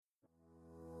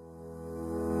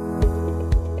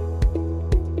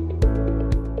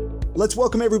Let's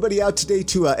welcome everybody out today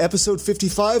to episode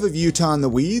 55 of Utah in the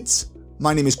Weeds.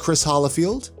 My name is Chris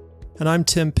Hollifield. And I'm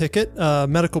Tim Pickett, a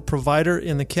medical provider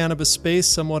in the cannabis space,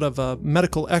 somewhat of a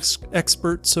medical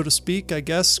expert, so to speak, I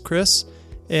guess, Chris.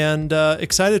 And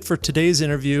excited for today's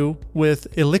interview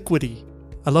with Elikqitie.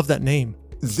 I love that name.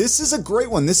 This is a great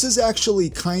one. This is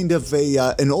actually kind of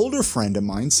an older friend of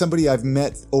mine, somebody I've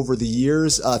met over the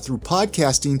years through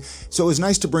podcasting. So it was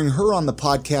nice to bring her on the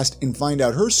podcast and find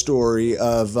out her story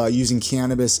of using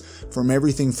cannabis, from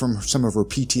everything from some of her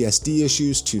PTSD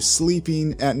issues to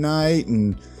sleeping at night.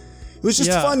 And it was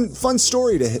just a fun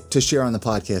story to share on the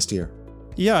podcast here.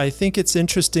 Yeah, I think it's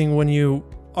interesting when you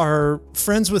are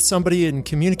friends with somebody and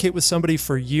communicate with somebody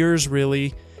for years,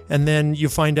 really, and then you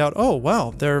find out, oh,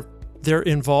 wow, they're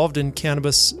involved in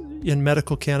cannabis, in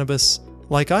medical cannabis,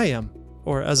 like I am,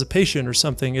 or as a patient or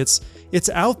something. It's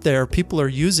out there. People are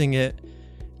using it.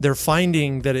 They're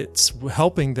finding that it's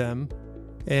helping them.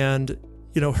 And,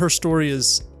 her story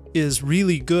is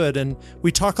really good. And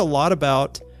we talk a lot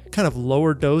about kind of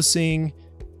lower dosing,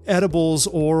 edibles,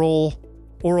 oral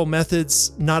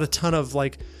methods, not a ton of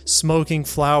like smoking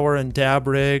flower and dab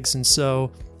rigs. And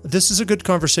so this is a good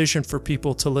conversation for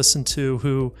people to listen to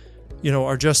who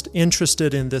are just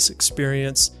interested in this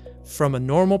experience from a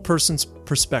normal person's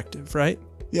perspective, right?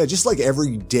 Yeah, just like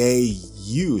everyday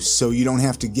use, so you don't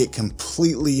have to get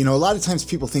completely, a lot of times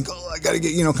people think, I got to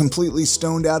get, completely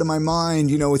stoned out of my mind,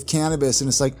 with cannabis. And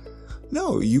it's like,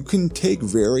 no, you can take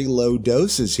very low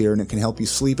doses here and it can help you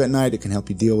sleep at night. It can help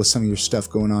you deal with some of your stuff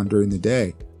going on during the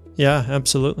day. Yeah,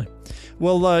 absolutely.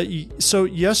 Well, so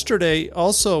yesterday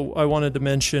also I wanted to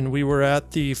mention we were at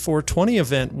the 420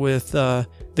 event with the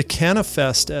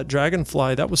Cannafest at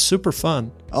Dragonfly. That was super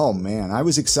fun. Oh man, I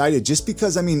was excited just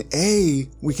because,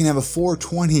 we can have a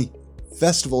 420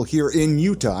 festival here in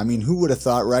Utah. Who would have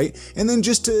thought, right? And then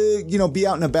just to, be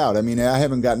out and about. I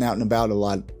haven't gotten out and about a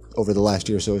lot over the last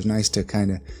year, so it was nice to kind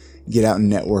of get out and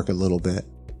network a little bit.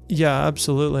 Yeah,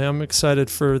 absolutely. I'm excited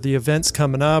for the events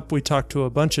coming up. We talked to a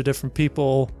bunch of different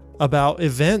people about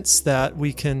events that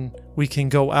we can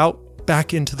go out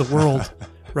back into the world,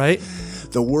 right?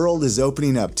 The world is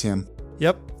opening up, Tim.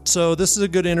 Yep. So this is a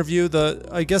good interview.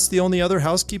 I guess the only other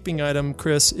housekeeping item,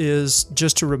 Chris, is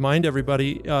just to remind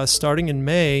everybody, starting in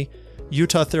May,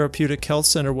 Utah Therapeutic Health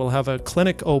Center will have a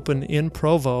clinic open in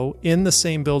Provo in the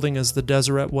same building as the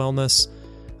Deseret Wellness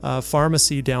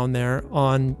Pharmacy down there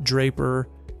on Draper.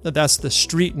 That's the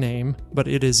street name, but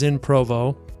it is in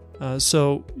Provo.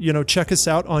 So, check us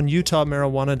out on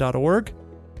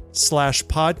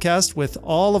utahmarijuana.org/podcast with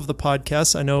all of the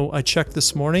podcasts. I know I checked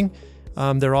this morning.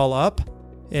 They're all up,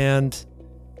 and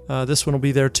this one will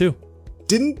be there too.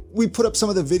 Didn't we put up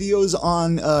some of the videos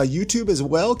on YouTube as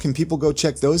well? Can people go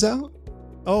check those out?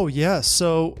 Oh, yeah.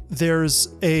 So there's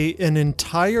an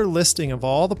entire listing of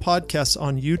all the podcasts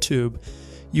on YouTube.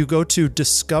 You go to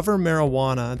Discover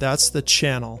Marijuana. That's the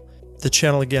channel. The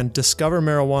channel again, Discover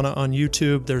Marijuana on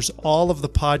YouTube. There's all of the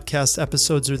podcast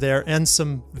episodes are there and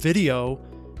some video.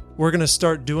 We're going to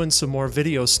start doing some more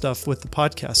video stuff with the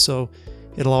podcast, so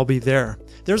it'll all be there.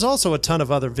 There's also a ton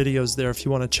of other videos there if you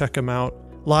want to check them out.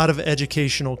 A lot of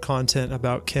educational content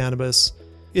about cannabis.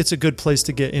 It's a good place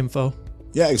to get info.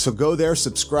 Yeah, so go there,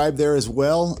 subscribe there as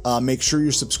well. Make sure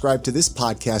you're subscribed to this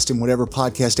podcast in whatever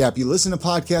podcast app you listen to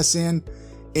podcasts in.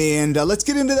 And let's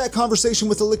get into that conversation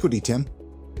with Elikqitie, Tim.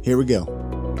 Here we go.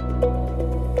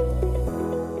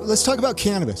 Let's talk about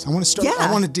cannabis. I want to start. Yeah.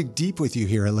 I want to dig deep with you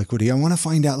here, Elikqitie. I want to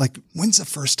find out, when's the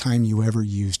first time you ever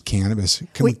used cannabis?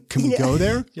 Can we go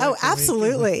there? Yeah,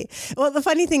 absolutely. Well, the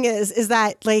funny thing is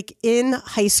that in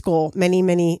high school,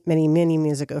 many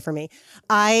years ago for me,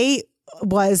 I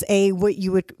was what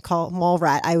you would call mall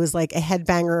rat. I was like a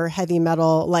headbanger, heavy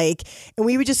metal, and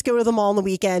we would just go to the mall on the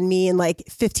weekend, me and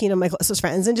 15 of my closest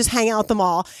friends, and just hang out at the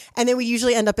mall. And then we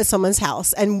usually end up at someone's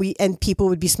house and people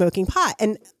would be smoking pot.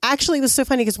 And actually it was so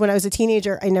funny because when I was a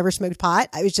teenager, I never smoked pot.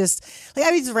 I was just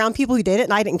I was around people who did it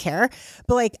and I didn't care.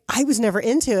 But I was never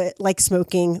into it,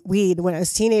 smoking weed when I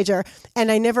was a teenager.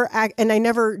 And I never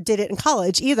did it in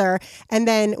college either. And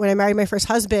then when I married my first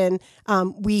husband,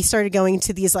 we started going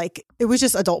to these it was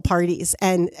just adult parties.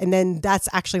 And then that's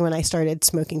actually when I started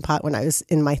smoking pot when I was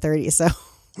in my 30s. So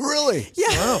really? Yeah.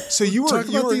 Wow. So you were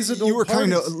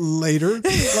kind of later,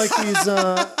 these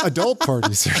adult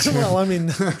parties. Well,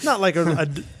 not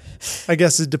I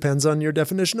guess it depends on your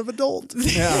definition of adult.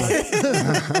 Yeah.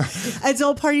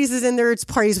 Adult parties is in there. It's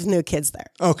parties with no kids there.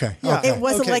 Okay. Yeah. Okay. It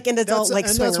wasn't an adult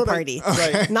swinger party.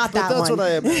 Right. Not that one. That's what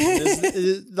I imagine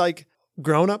is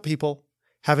grown up people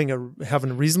having a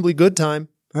reasonably good time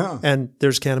and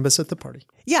there's cannabis at the party.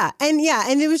 Yeah. And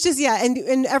it was just,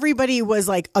 and everybody was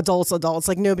like adults,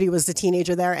 like nobody was the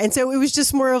teenager there. And so it was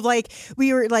just more of like,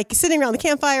 we were like sitting around the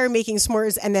campfire making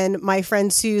s'mores. And then my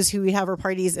friend Suze, who we have her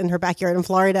parties in her backyard in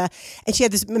Florida, and she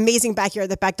had this amazing backyard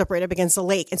that backed up right up against the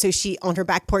lake. And so she, on her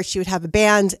back porch, she would have a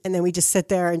band, and then we just sit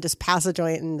there and just pass a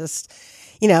joint and just,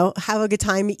 have a good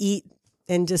time, eat,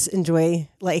 and just enjoy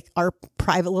like our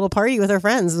private little party with our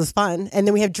friends. It was fun. And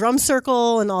then we have drum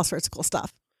circle and all sorts of cool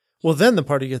stuff. Well, then the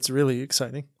party gets really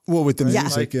exciting. Well, with the Yeah.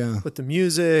 music, With the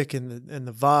music and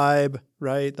the vibe,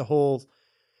 right?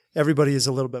 Everybody is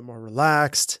a little bit more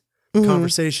relaxed.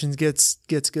 Conversations gets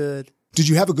good. Did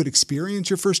you have a good experience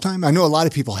your first time? I know a lot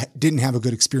of people didn't have a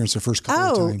good experience their first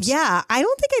couple of times. Yeah. I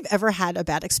don't think I've ever had a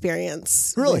bad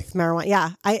experience Really? with marijuana.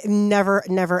 Yeah. I never,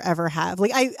 ever have.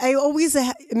 Like I always,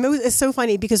 it's so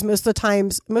funny because most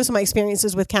of my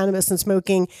experiences with cannabis and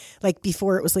smoking, like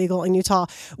before it was legal in Utah,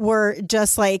 were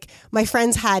just like my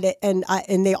friends had it and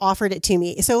they offered it to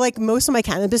me. So like most of my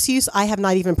cannabis use, I have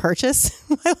not even purchased.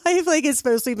 My life, like it's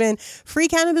mostly been free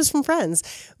cannabis from friends,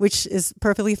 which is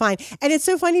perfectly fine. And it's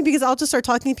so funny because I'll just start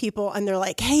talking to people and they're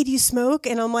like, "Hey, do you smoke?"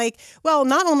 And I'm like, "Well,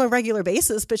 not on a regular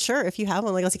basis, but sure, if you have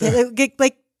one." Like,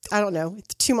 I don't know,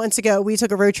 2 months ago, we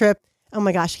took a road trip. Oh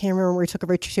my gosh, I can't remember where we took a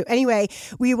road trip to. Anyway,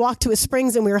 we walked to a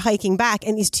springs and we were hiking back.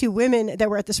 And these two women that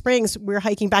were at the springs, we were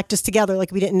hiking back just together,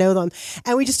 like we didn't know them.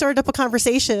 And we just started up a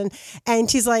conversation. And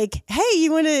she's like, "Hey, do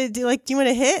you want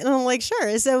to hit?" And I'm like,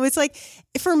 "Sure." So it's like,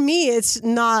 for me, it's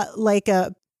not like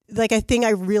a thing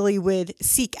I really would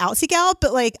seek out,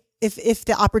 but like, if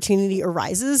the opportunity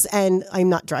arises and I'm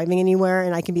not driving anywhere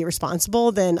and I can be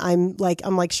responsible, then I'm like,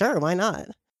 sure, why not?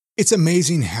 It's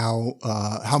amazing how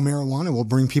marijuana will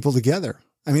bring people together.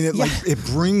 I mean,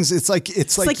 it's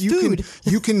like food.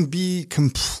 You can be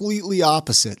completely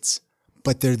opposites,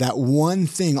 but they're that one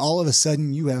thing. All of a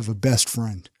sudden, you have a best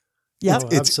friend. Yeah,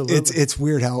 absolutely. It's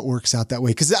weird how it works out that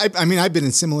way. Because I've been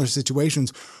in similar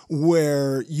situations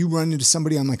where you run into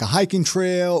somebody on like a hiking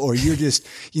trail, or you're just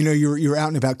you're out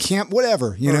and about camp,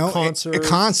 whatever, a concert,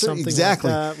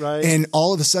 exactly, like that, right? And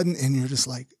all of a sudden, and you're just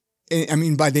like, I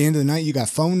mean, by the end of the night, you got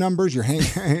phone numbers. You're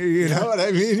hanging, you know what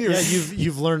I mean?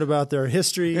 You've learned about their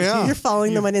history. Yeah. You're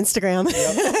following them on Instagram.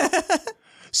 Yep.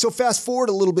 So fast forward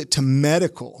a little bit to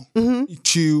medical.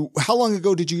 To how long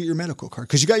ago did you get your medical card?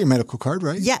 Because you got your medical card,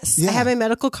 right? Yes, Yeah. I have my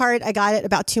medical card. I got it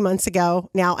about 2 months ago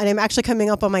now, and I'm actually coming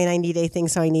up on my 90-day thing,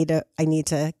 so I need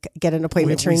to get an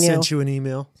appointment to We renew. sent you an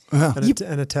email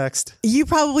and a text. You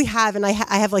probably have, and I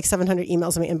have like 700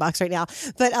 emails in my inbox right now.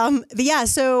 But yeah,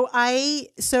 so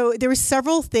there were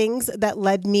several things that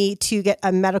led me to get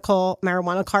a medical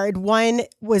marijuana card. One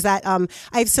was that I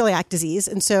have celiac disease,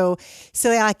 and so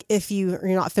celiac, if you're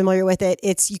not familiar with it,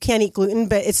 you can't eat gluten,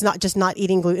 but it's not just not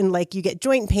eating gluten. Like you get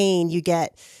joint pain, you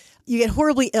get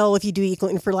horribly ill if you do eat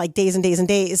gluten for like days and days and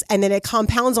days, and then it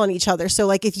compounds on each other. So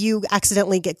like if you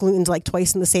accidentally get gluten like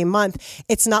twice in the same month,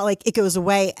 it's not like it goes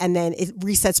away and then it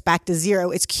resets back to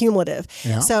zero. It's cumulative.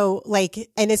 Yeah. So like,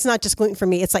 and it's not just gluten for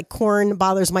me. It's like corn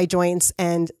bothers my joints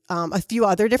and a few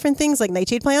other different things like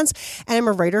nightshade plants. And I'm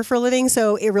a writer for a living,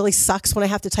 so it really sucks when I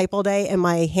have to type all day and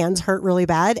my hands hurt really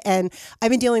bad. And I've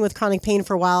been dealing with chronic pain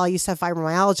for a while. I used to have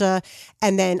fibromyalgia,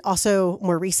 and then also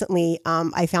more recently,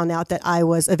 I found out that I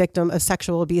was a victim of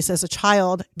sexual abuse as a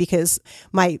child because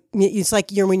it's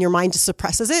like when your mind just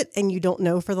suppresses it and you don't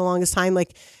know for the longest time.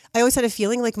 Like I always had a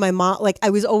feeling like my mom, like I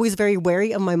was always very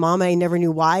wary of my mom, and I never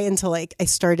knew why until like I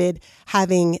started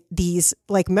having these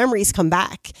like memories come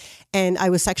back. And I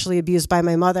was sexually abused by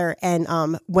my mother. And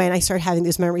when I started having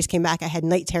these memories came back, I had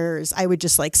night terrors. I would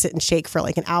just like sit and shake for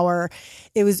like an hour.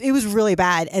 It was really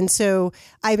bad. And so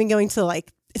I've been going to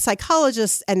like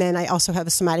psychologists, and then I also have a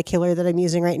somatic healer that I'm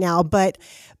using right now. But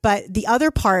the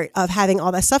other part of having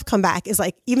all that stuff come back is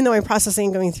like, even though I'm processing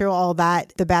and going through all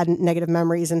that, the bad negative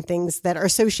memories and things that are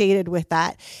associated with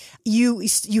that, you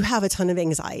have a ton of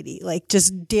anxiety, like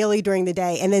just daily during the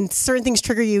day. And then certain things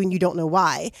trigger you and you don't know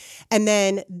why. And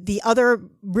then the other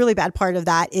really bad part of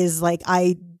that is like,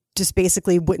 I just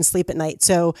basically wouldn't sleep at night.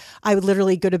 So I would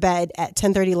literally go to bed at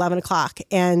 10:30, 11 o'clock.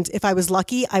 And if I was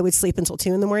lucky, I would sleep until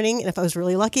 2 in the morning. And if I was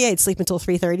really lucky, I'd sleep until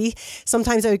 3:30.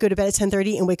 Sometimes I would go to bed at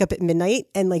 10:30 and wake up at midnight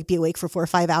and like be awake for 4 or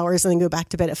 5 hours and then go back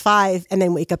to bed at 5 and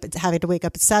then having to wake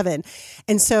up at 7.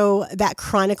 And so that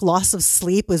chronic loss of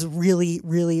sleep was really,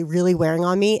 really, really wearing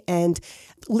on me. And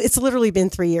it's literally been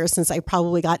 3 years since I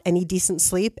probably got any decent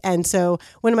sleep. And so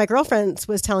one of my girlfriends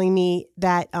was telling me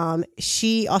that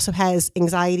she also has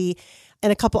anxiety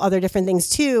and a couple other different things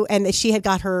too. And that she had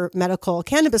got her medical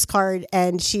cannabis card,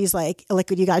 and she's like,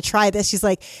 Elikqitie, you got to try this. She's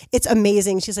like, it's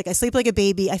amazing. She's like, I sleep like a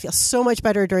baby. I feel so much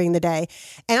better during the day.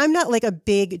 And I'm not like a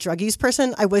big drug use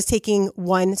person. I was taking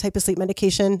one type of sleep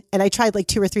medication, and I tried like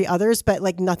 2 or 3 others, but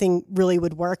like nothing really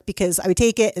would work, because I would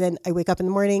take it and then I wake up in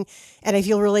the morning and I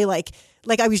feel really like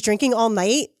I was drinking all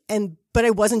night, but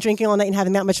I wasn't drinking all night and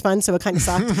having that much fun, so it kind of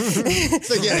sucked. It's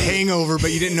like you had a hangover,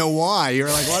 but you didn't know why. You're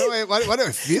like, why do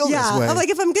I feel this way? I'm like,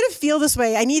 if I'm going to feel this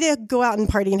way, I need to go out and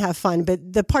party and have fun.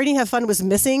 But the party and have fun was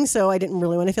missing, so I didn't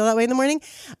really want to feel that way in the morning.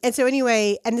 And so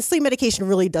anyway, and the sleep medication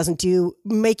really doesn't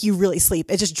make you really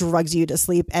sleep. It just drugs you to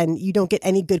sleep, and you don't get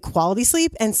any good quality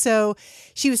sleep. And so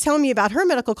she was telling me about her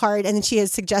medical card, and then she had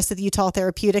suggested the Utah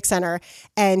Therapeutic Center.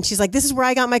 And she's like, this is where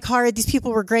I got my card. These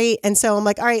people were great. And so I'm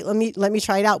like, all right, let me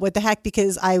try it out. What the heck?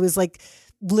 Because I was like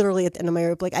literally at the end of my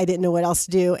rope. Like I didn't know what else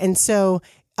to do. And so,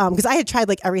 because I had tried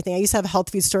like everything. I used to have a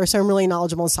health food store, so I'm really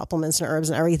knowledgeable in supplements and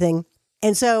herbs and everything.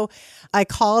 And so I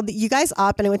called you guys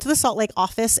up, and I went to the Salt Lake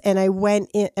office, and I went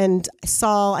in and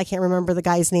saw, I can't remember the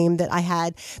guy's name that I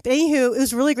had, but anywho, it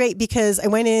was really great because I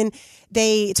went in,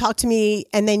 they talked to me,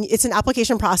 and then it's an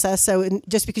application process. So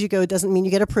just because you go doesn't mean you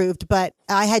get approved, but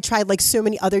I had tried like so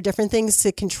many other different things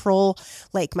to control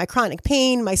like my chronic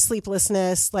pain, my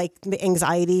sleeplessness, like the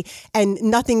anxiety, and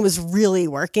nothing was really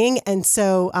working. And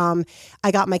so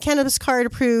I got my cannabis card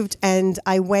approved, and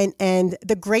I went, and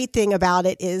the great thing about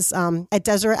it is at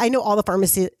Deseret, I know all the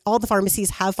pharmacies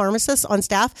have pharmacists on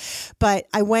staff, but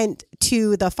I went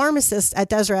to the pharmacist at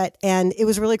Deseret, and it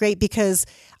was really great because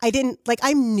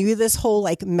I knew this whole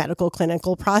like medical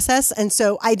clinical process. And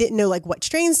so I didn't know like what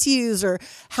strains to use or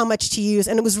how much to use.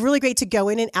 And it was really great to go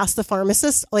in and ask the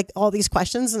pharmacist like all these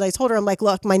questions. And I told her, I'm like,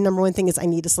 look, my number one thing is I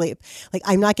need to sleep. Like,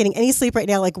 I'm not getting any sleep right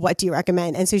now. Like, what do you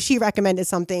recommend? And so she recommended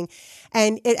something.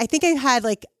 And I think I had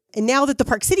like, and now that the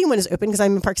Park City one is open, because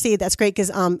I'm in Park City, that's great. Because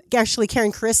actually,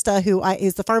 Karen Carista, who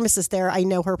is the pharmacist there, I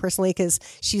know her personally because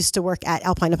she used to work at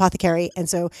Alpine Apothecary, and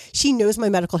so she knows my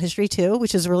medical history too,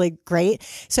 which is really great.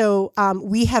 So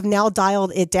we have now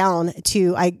dialed it down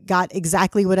to I got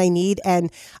exactly what I need,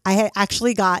 and I had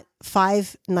actually got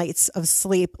 5 nights of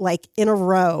sleep like in a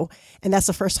row, and that's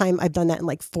the first time I've done that in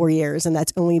like 4 years, and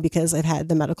that's only because I've had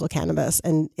the medical cannabis,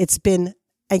 and it's been.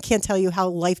 I can't tell you how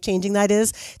life-changing that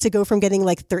is to go from getting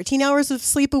like 13 hours of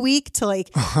sleep a week to like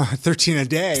 13 a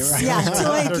day, right?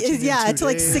 Yeah, to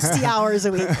like 60 hours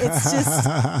a week. It's just,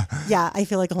 I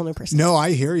feel like a whole new person. No,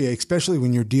 I hear you, especially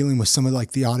when you're dealing with some of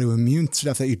like the autoimmune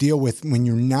stuff that you deal with. When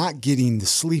you're not getting the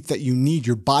sleep that you need,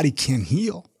 your body can't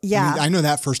heal. Yeah. I know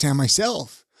that firsthand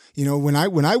myself. You know, when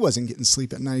I wasn't getting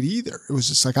sleep at night either, it was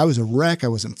just like I was a wreck. I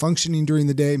wasn't functioning during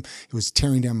the day. It was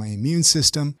tearing down my immune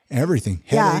system, everything,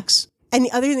 headaches. And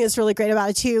the other thing that's really great about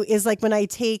it too is like when I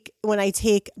take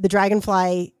the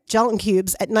Dragonfly gelatin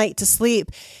cubes at night to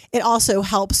sleep, it also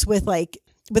helps with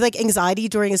anxiety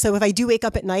during it. So if I do wake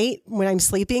up at night when I'm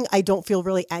sleeping, I don't feel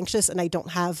really anxious, and I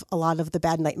don't have a lot of the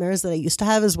bad nightmares that I used to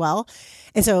have as well.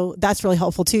 And so that's really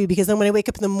helpful too, because then when I wake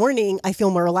up in the morning, I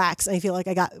feel more relaxed, and I feel like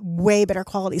I got way better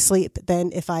quality sleep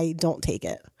than if I don't take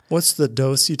it. What's the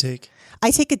dose you take? I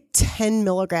take a 10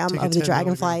 milligram of the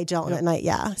Dragonfly gelatin at night.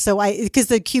 Yeah. So because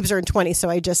the cubes are in 20, so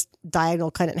I just diagonal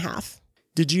cut it in half.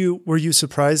 Were you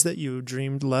surprised that you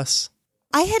dreamed less?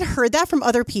 I had heard that from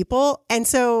other people. And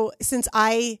so since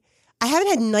I haven't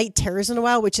had night terrors in a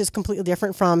while, which is completely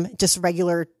different from just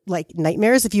regular like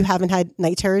nightmares. If you haven't had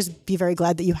night terrors, be very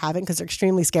glad that you haven't, because they're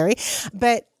extremely scary.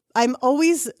 But I'm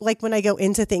always like, when I go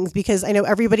into things, because I know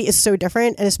everybody is so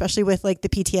different, and especially with like the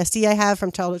PTSD I have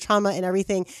from childhood trauma and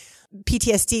everything,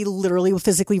 PTSD literally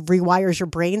physically rewires your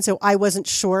brain. So I wasn't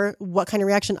sure what kind of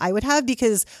reaction I would have,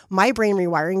 because my brain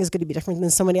rewiring is going to be different than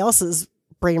somebody else's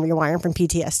brain rewiring from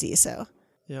PTSD. So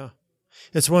yeah,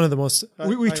 it's one of the most.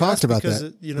 We talked about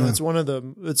that. It's one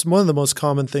of the most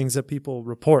common things that people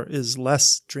report is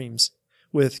less dreams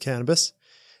with cannabis,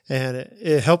 and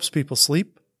it helps people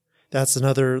sleep. That's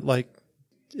another, like,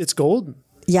 it's golden.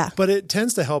 Yeah, but it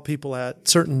tends to help people at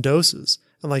certain doses.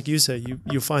 And like you say,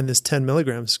 you find this 10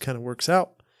 milligrams kind of works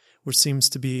out, which seems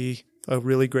to be a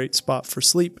really great spot for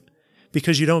sleep,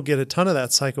 because you don't get a ton of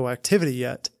that psychoactivity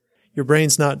yet. Your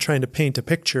brain's not trying to paint a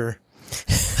picture.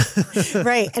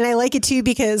 Right. And I like it too,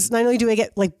 because not only do I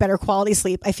get like better quality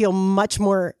sleep, I feel much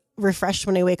more refreshed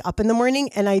when I wake up in the morning,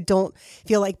 and I don't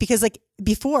feel like, because like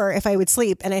before, if I would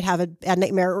sleep and I'd have a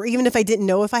nightmare, or even if I didn't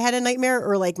know if I had a nightmare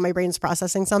or like my brain's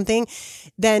processing something,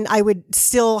 then I would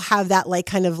still have that like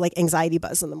kind of like anxiety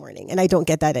buzz in the morning. And I don't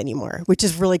get that anymore, which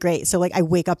is really great. So like I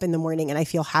wake up in the morning and I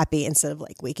feel happy instead of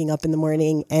like waking up in the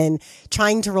morning and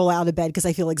trying to roll out of bed because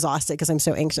I feel exhausted because I'm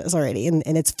so anxious already. And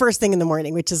it's first thing in the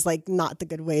morning, which is like not the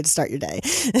good way to start your day.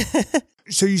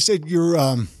 So you said you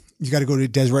got to go to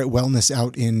Deseret Wellness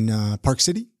out in Park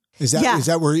City? Is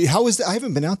that where? How is that? I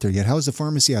haven't been out there yet. How is the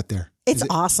pharmacy out there? It's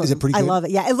awesome. Is it pretty good? I love it.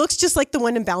 Yeah, it looks just like the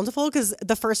one in Bountiful, because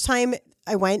the first time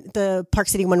I went, the Park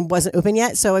City one wasn't open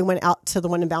yet, so I went out to the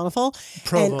one in Bountiful.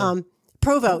 Provo. And,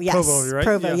 Provo, yes. Provo, right?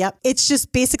 Provo, Yeah. yep. It's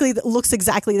just basically it looks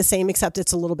exactly the same, except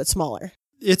it's a little bit smaller.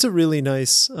 It's a really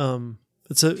nice.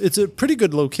 It's a pretty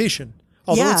good location.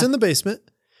 Although it's in the basement,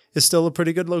 it's still a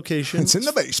pretty good location. It's in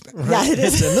the basement. Right? Yeah, it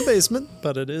is. It's in the basement,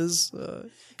 but it is.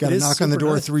 Got to knock on the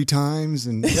door 3 times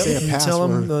and say a password. Tell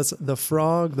them the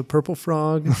frog, the purple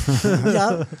frog.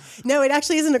 Yep. No, it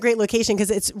actually isn't a great location because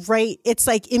it's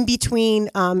like in between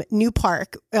New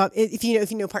Park. If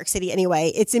you know Park City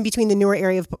anyway, it's in between the newer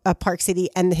area of Park City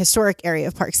and the historic area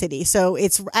of Park City. So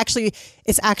it's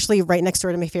actually right next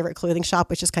door to my favorite clothing shop,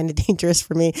 which is kind of dangerous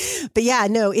for me. But yeah,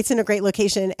 no, it's in a great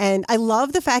location. And I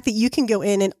love the fact that you can go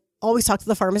in and always talk to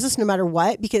the pharmacist no matter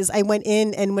what, because I went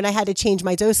in and when I had to change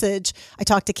my dosage, I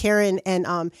talked to Karen, and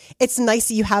it's nice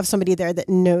that you have somebody there that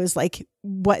knows like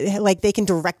what, like they can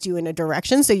direct you in a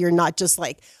direction. So you're not just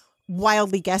like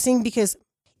wildly guessing, because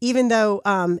even though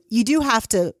you do have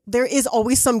to, there is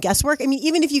always some guesswork. I mean,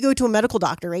 even if you go to a medical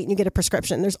doctor, right, and you get a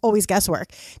prescription, there's always guesswork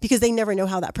because they never know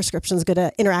how that prescription is going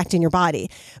to interact in your body.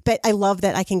 But I love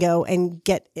that I can go and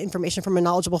get information from a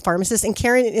knowledgeable pharmacist. And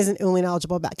Karen isn't only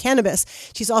knowledgeable about cannabis,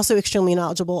 she's also extremely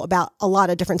knowledgeable about a lot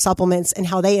of different supplements and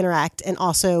how they interact, and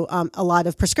also a lot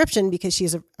of prescription because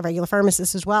she's a regular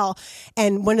pharmacist as well.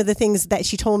 And one of the things that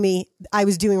she told me I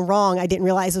was doing wrong, I didn't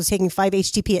realize I was taking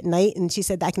 5-HTP at night, and she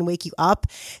said that can wake you up.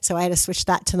 So I had to switch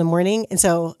that to the morning. And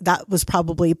so that was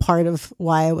probably part of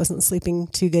why I wasn't sleeping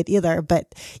too good either.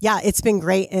 But yeah, it's been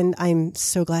great. And I'm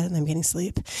so glad that I'm getting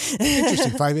sleep.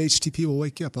 Interesting. 5-HTP will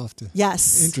wake you up often.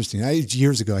 Yes. Interesting.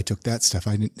 Years ago, I took that stuff.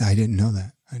 I didn't know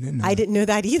that. I didn't know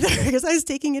that either because I was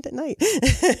taking it at night.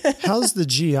 How's the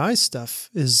GI stuff?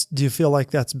 Do you feel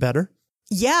like that's better?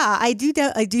 Yeah, I do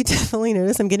definitely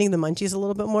notice I'm getting the munchies a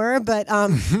little bit more, but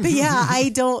yeah,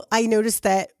 I noticed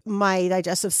that my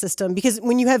digestive system, because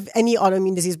when you have any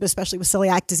autoimmune disease, but especially with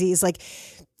celiac disease, like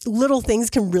little things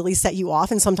can really set you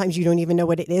off, and sometimes you don't even know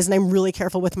what it is. And I'm really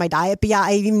careful with my diet, but yeah,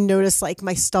 I even noticed like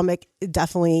my stomach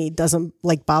definitely doesn't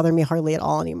like bother me hardly at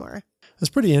all anymore. It's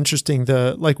pretty interesting.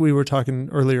 Like we were talking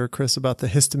earlier, Chris, about the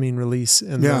histamine release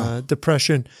and the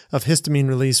depression of histamine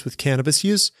release with cannabis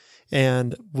use.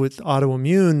 And with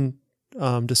autoimmune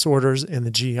disorders and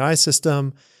the GI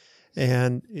system,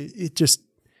 and it just,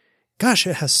 gosh,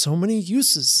 it has so many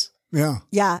uses. Yeah.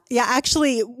 Yeah. Yeah.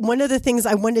 Actually, one of the things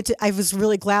I was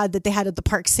really glad that they had at the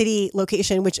Park City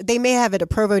location, which they may have it at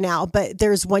Provo now, but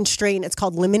there's one strain. It's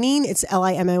called limonene. It's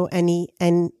LIMONENE.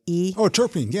 Oh,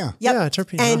 terpene. Yeah. Yep. Yeah,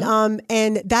 terpene.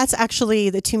 And that's actually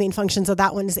the two main functions of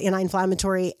that one is the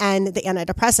anti-inflammatory and the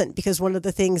antidepressant, because one of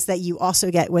the things that you also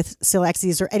get with celiac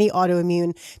disease or any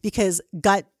autoimmune, because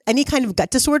any kind of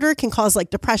gut disorder can cause like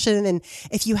depression. And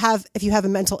if you have a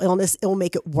mental illness, it will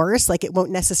make it worse. Like it won't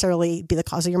necessarily be the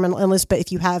cause of your mental illness, but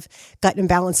if you have gut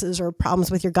imbalances or problems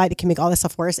with your gut, it can make all this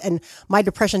stuff worse. And my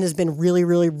depression has been really,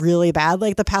 really, really bad,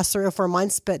 like the past 3 or 4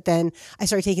 months. But then I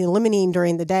started taking limonene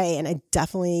during the day, and I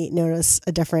definitely notice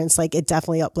a difference. Like it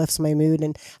definitely uplifts my mood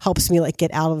and helps me like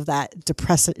get out of that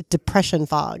depression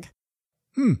fog.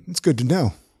 It's good to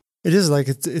know. It is like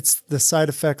it's the side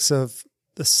effects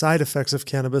of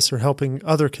cannabis are helping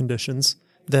other conditions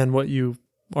than what you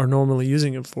are normally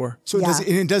using it for. So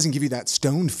it doesn't give you that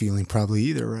stoned feeling probably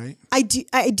either, right? I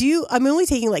do. I'm only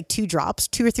taking like 2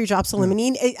 or 3 drops of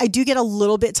limonene. I do get a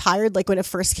little bit tired, like when it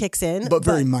first kicks in, but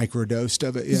very microdosed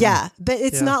of it. Yeah. But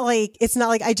it's not like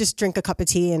I just drink a cup of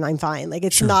tea and I'm fine. Like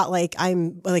it's not like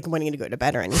I'm like wanting to go to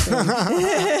bed or anything.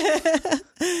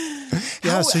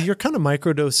 Yeah. So you're kind of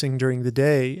microdosing during the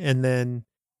day and then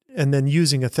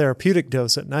using a therapeutic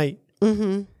dose at night.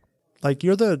 Mm-hmm. Like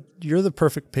you're the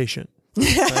perfect patient.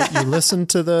 Right? You listen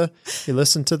to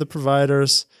the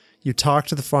providers, you talk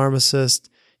to the pharmacist,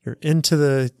 you're into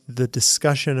the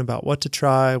discussion about what to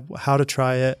try, how to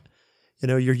try it. You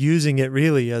know, you're using it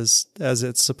really as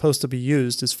it's supposed to be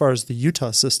used as far as the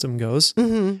Utah system goes.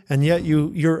 Mm-hmm. And yet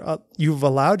you've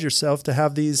allowed yourself to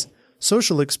have these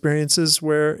social experiences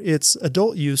where it's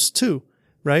adult use too,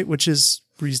 right? Which is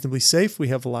reasonably safe. We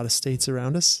have a lot of states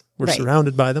around us. We're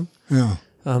surrounded by them. Yeah.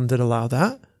 that allow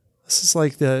that. This is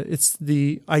like it's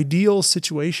the ideal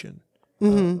situation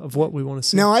of what we want to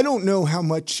see. Now, I don't know how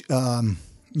much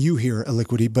you hear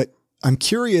Elikqitie, but I'm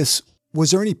curious,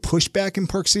 was there any pushback in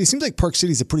Park City? It seems like Park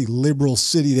City is a pretty liberal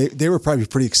city. They were probably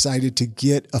pretty excited to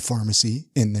get a pharmacy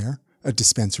in there, a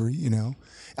dispensary, you know.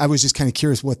 I was just kind of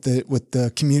curious what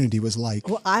the community was like.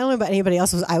 Well, I don't know about anybody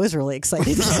else. I was really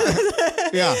excited.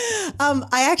 Yeah.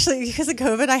 I actually, because of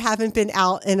COVID, I haven't been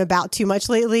out and about too much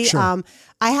lately. Sure.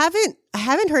 I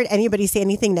haven't heard anybody say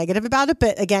anything negative about it,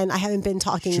 but again, I haven't been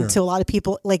talking to a lot of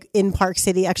people like in Park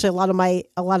City. Actually, a lot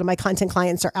of my content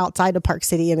clients are outside of Park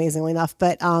City, amazingly enough.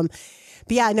 But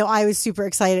yeah, no, I was super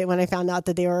excited when I found out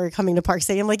that they were coming to Park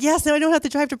City. I'm like, yes, no, I don't have to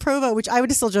drive to Provo, which I would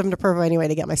have still driven to Provo anyway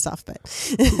to get my stuff. But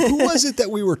who was it that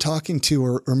we were talking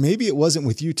to, or maybe it wasn't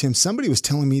with you, Tim? Somebody was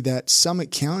telling me that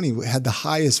Summit County had the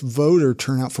highest voter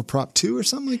turnout for Prop 2 or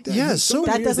something like that. Yeah,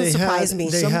 that doesn't surprise me.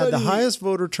 They had the highest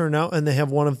voter turnout, and they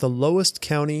have one of the lowest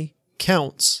county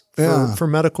counts for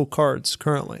medical cards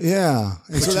currently. Yeah.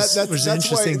 And so that's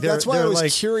interesting. That's why I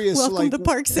was curious. Welcome to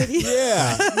Park City.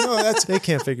 Yeah. No, they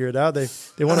can't figure it out.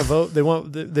 They want to vote.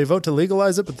 They vote to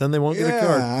legalize it, but then they won't get a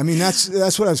card. I mean,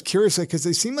 that's what I was curious, because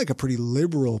they seem like a pretty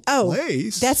liberal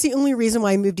place. That's the only reason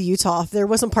why I moved to Utah. If there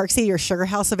wasn't Park City or Sugar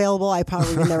House available, I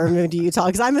probably would never move to Utah,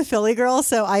 because I'm a Philly girl,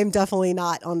 so I'm definitely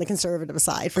not on the conservative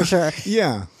side for sure.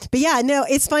 Yeah. But yeah, no,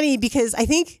 it's funny because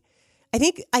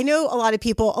I know a lot of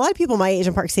people my age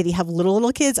in Park City have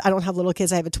little kids. I don't have little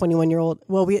kids. I have a 21-year-old.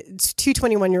 Well, it's two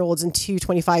 21-year-olds and two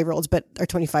 25-year-olds, but our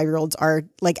 25-year-olds are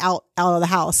like out of the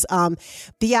house. But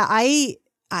yeah, I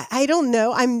don't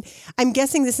know. I'm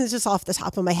guessing this is just off the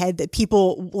top of my head that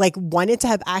people like wanted to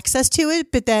have access to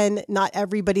it, but then not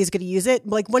everybody's going to use it.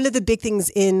 Like one of the big things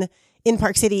in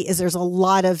Park City is there's a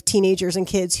lot of teenagers and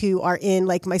kids who are in,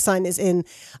 like my son is in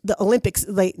the Olympics,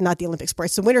 like not the Olympic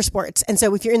sports, the winter sports. And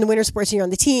so if you're in the winter sports and you're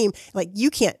on the team, like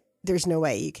there's no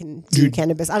way you can do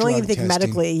cannabis. I don't even think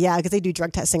medically. Yeah. Because they do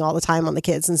drug testing all the time on the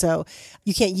kids. And so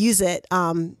you can't use it.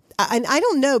 And I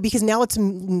don't know, because now it's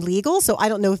legal. So I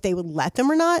don't know if they would let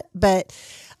them or not, but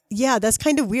yeah, that's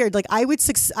kind of weird. Like I would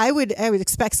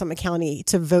expect Summit County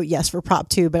to vote yes for Prop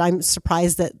 2, but I'm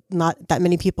surprised that not that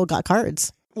many people got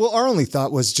cards. Well, our only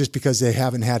thought was just because they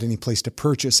haven't had any place to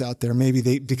purchase out there.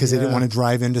 Maybe because they didn't want to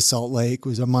drive into Salt Lake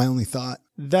was my only thought.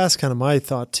 That's kind of my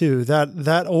thought too.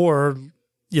 That or,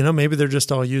 you know, maybe they're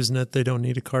just all using it. They don't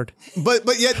need a card.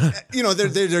 But yet, you know,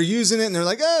 they're using it and they're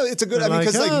like, oh, it's a good. I mean,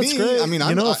 because like me, great. I mean,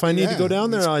 if I need to go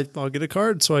down there, I'll get a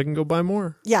card so I can go buy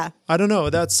more. Yeah. I don't know.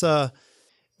 That's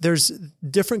there's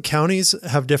different counties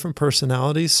have different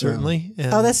personalities certainly.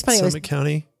 Yeah. And that's funny. Summit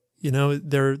County, you know,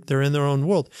 they're in their own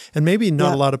world, and maybe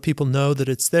not a lot of people know that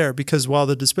it's there, because while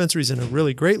the dispensary is in a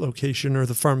really great location, or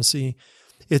the pharmacy,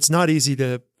 it's not easy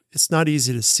to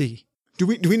see. Do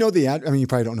we know the address? I mean, you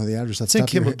probably don't know the address. It's in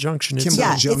Kimball Junction.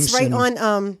 It's right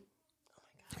on.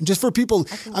 Just for people,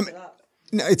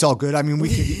 no, it's all good. I mean, we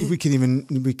can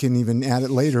even add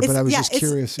it later. But I was just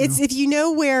curious. It's if you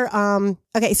know where.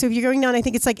 Okay, so if you're going down, I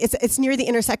think it's like it's near the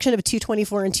intersection of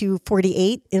 224 and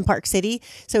 248 in Park City.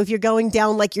 So if you're going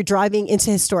down, like you're driving into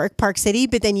historic Park City,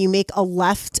 but then you make a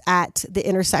left at the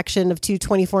intersection of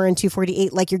 224 and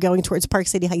 248, like you're going towards Park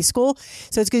City High School.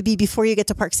 So it's going to be before you get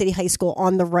to Park City High School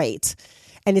on the right.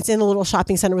 And it's in a little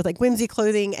shopping center with like Whimsy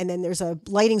clothing, and then there's a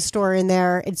lighting store in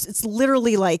there. It's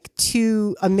literally like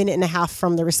a minute and a half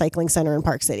from the recycling center in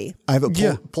Park City. I have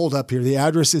it pulled up here. The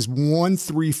address is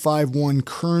 1351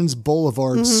 Kearns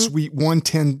Boulevard, Suite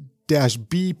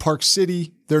 110-B, Park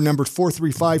City. They're numbered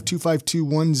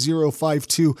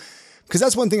 435-252-1052. Because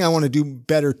that's one thing I want to do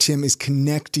better, Tim, is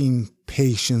connecting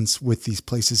patients with these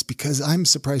places, because I'm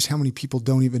surprised how many people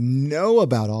don't even know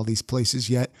about all these places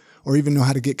yet, or even know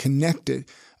how to get connected.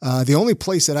 The only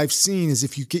place that I've seen is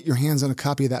if you get your hands on a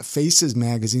copy of that Faces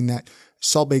magazine that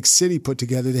Salt Lake City put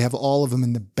together. They have all of them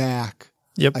in the back.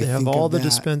 Yep, they have all the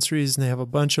dispensaries, and they have a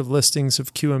bunch of listings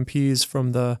of QMPs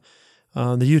from the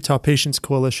Utah Patients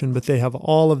Coalition, but they have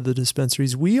all of the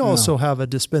dispensaries. We also have a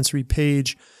dispensary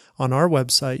page on our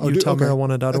website,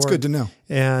 utahmarijuana.org. That's good to know.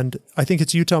 And I think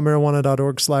it's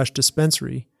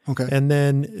utahmarijuana.org/dispensary. Okay. And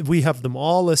then we have them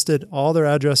all listed, all their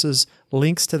addresses,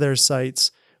 links to their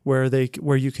sites where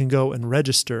you can go and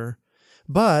register.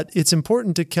 But it's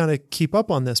important to kind of keep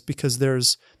up on this, because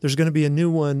there's going to be a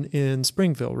new one in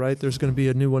Springville, right? There's going to be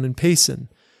a new one in Payson.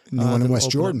 New one in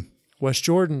West Jordan. West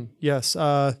Jordan, yes.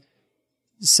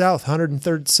 South,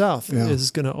 103rd South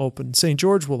is going to open. St.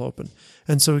 George will open.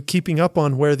 And so keeping up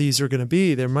on where these are going to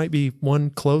be, there might be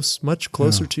one much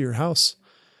closer to your house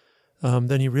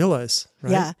than you realize.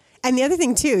 Right? Yeah. And the other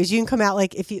thing too is you can come out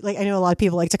like if you like I know a lot of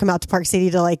people like to come out to Park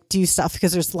City to like do stuff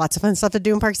because there's lots of fun stuff to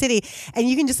do in Park City, and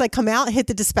you can just like come out, hit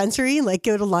the dispensary, and like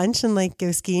go to lunch and like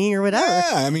go skiing or whatever.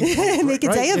 Yeah, I mean, make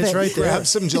a day of it's it. right there. grab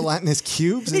some gelatinous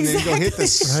cubes and then go hit the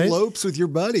slopes with your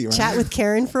buddy. Right? Chat with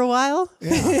Karen for a while.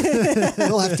 Yeah.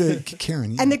 You'll have to,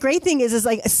 Karen. Yeah. And the great thing is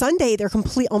like Sunday they're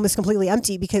almost completely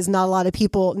empty because not a lot of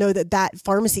people know that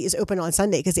pharmacy is open on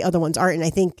Sunday because the other ones aren't.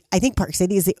 And I think Park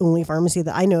City is the only pharmacy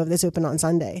that I know of that's open on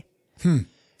Sunday.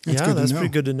 That's pretty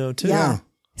good to know too. Yeah.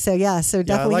 So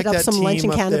definitely like hit up that some lunch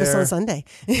team and up cannabis there. on Sunday.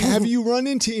 Have you run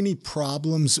into any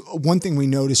problems? One thing we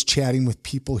noticed chatting with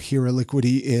people here at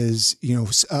Elikqitie is,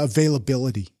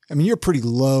 availability. I mean, you're pretty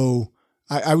low.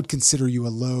 I would consider you a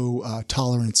low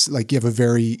tolerance. Like you have a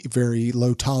very, very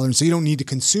low tolerance. So you don't need to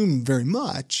consume very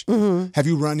much. Mm-hmm. Have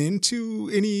you run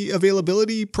into any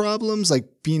availability problems, like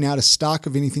being out of stock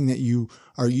of anything that you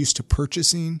are used to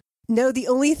purchasing? No, the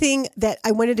only thing that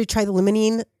I wanted to try the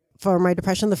limonene for my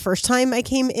depression the first time I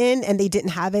came in, and they didn't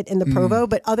have it in the Provo.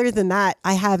 But other than that,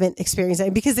 I haven't experienced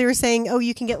it because they were saying, oh,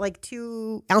 you can get like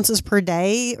 2 ounces per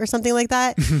day or something like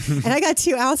that. And I got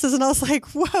 2 ounces and I was like,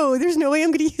 whoa, there's no way I'm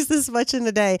going to use this much in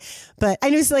a day. But I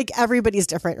know it's like everybody's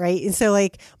different, right? And so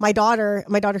like my daughter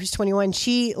who's 21,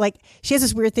 she has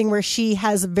this weird thing where she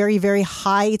has very, very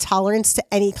high tolerance to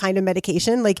any kind of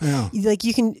medication. Like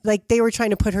you can, like they were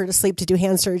trying to put her to sleep to do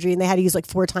hand surgery and they had to use like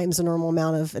 4 times the normal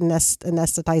amount of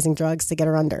anesthetizing drugs to get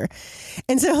her under.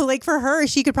 And so like for her,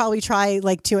 she could probably try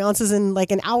like 2 ounces in like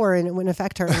an hour and it wouldn't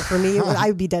affect her. And for me, I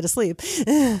would be dead asleep.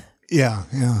 Yeah.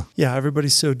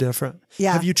 Everybody's so different.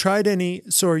 Yeah. Have you tried any?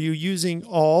 So are you using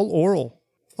all oral,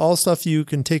 all stuff you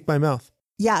can take by mouth?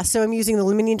 Yeah. So I'm using the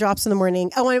limonene drops in the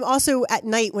morning. Oh, and I'm also at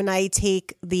night when I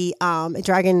take the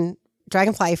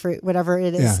dragonfly fruit, whatever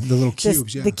it is. Yeah, the little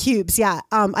cubes. The cubes, yeah.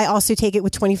 I also take it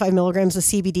with 25 milligrams of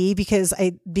CBD because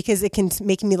it can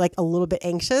make me like a little bit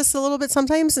anxious a little bit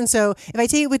sometimes. And so if I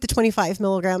take it with the 25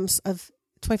 milliliters, of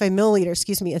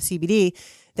CBD,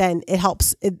 then it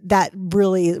helps. That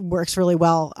really works really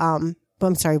well.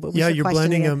 I'm sorry, what was your you're question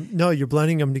blending again? them. No, you're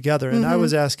blending them together. And I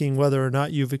was asking whether or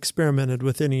not you've experimented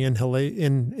with any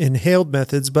inhaled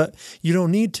methods, but you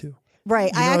don't need to.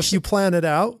 Right. If you plan it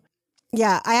out.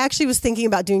 Yeah, I actually was thinking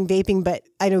about doing vaping, but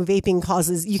I know vaping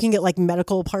you can get like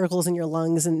medical particles in your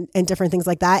lungs and different things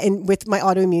like that. And with my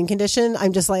autoimmune condition, I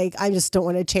just don't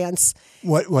want a chance.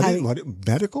 What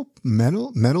metal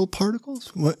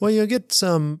particles? What? Well, you'll get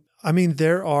some. I mean,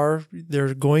 there are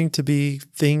going to be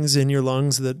things in your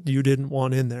lungs that you didn't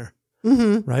want in there.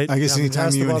 Mm-hmm. Right? I guess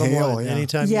anytime you inhale.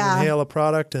 Anytime you inhale a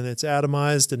product and it's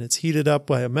atomized and it's heated up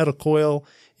by a metal coil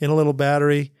in a little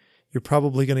battery, you're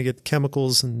probably going to get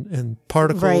chemicals and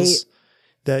particles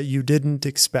that you didn't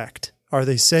expect. Are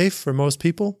they safe for most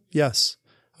people? Yes.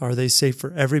 Are they safe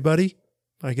for everybody?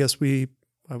 I guess I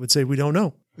would say we don't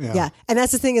know. Yeah. And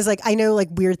that's the thing is like, I know like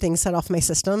weird things set off my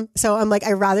system. So I'm like,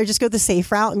 I'd rather just go the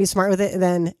safe route and be smart with it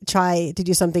than try to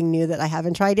do something new that I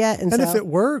haven't tried yet. And so, if it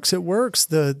works, it works.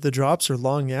 The drops are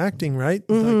long acting, right?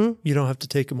 Mm-hmm. Like, you don't have to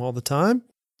take them all the time.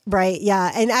 Right.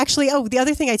 Yeah. And actually, the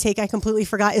other thing I completely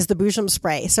forgot is the Boojum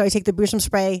spray. So I take the Boojum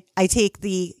spray. I take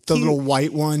the little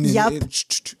white one. Yep.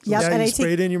 Yeah, and you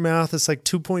spray it in your mouth. It's like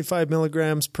 2.5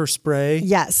 milligrams per spray.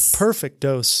 Yes. Perfect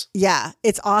dose. Yeah.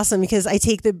 It's awesome because I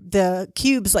take the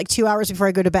cubes like 2 hours before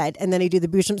I go to bed. And then I do the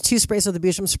Boojum, 2 sprays of the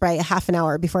Boojum spray a half an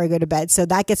hour before I go to bed. So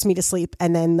that gets me to sleep.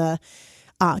 And then the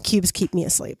cubes keep me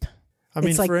asleep. I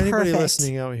mean, for anybody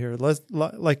listening out here, let's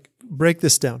break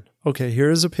this down. Okay, here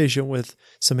is a patient with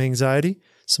some anxiety,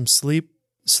 some sleep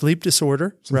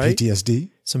disorder, some right?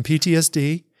 Some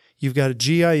PTSD. You've got a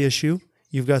GI issue.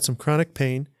 You've got some chronic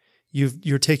pain.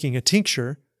 You're taking a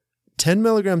tincture, 10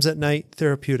 milligrams at night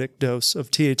therapeutic dose of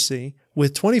THC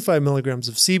with 25 milligrams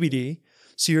of CBD.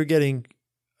 So you're getting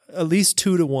at least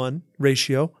 2-to-1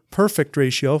 ratio, perfect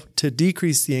ratio to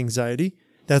decrease the anxiety.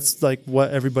 That's like what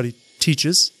everybody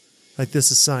teaches. Like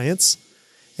this is science.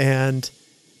 And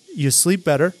you sleep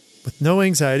better with no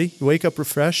anxiety. You wake up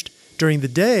refreshed. During the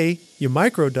day, you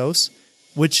microdose,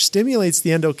 which stimulates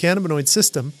the endocannabinoid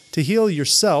system to heal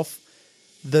yourself.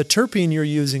 The terpene you're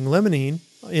using, limonene,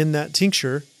 in that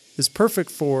tincture is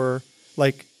perfect for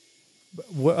like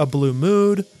a blue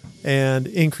mood and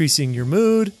increasing your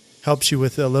mood. Helps you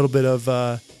with a little bit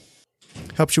of,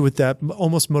 helps you with that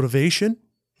almost motivation,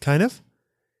 kind of.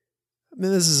 I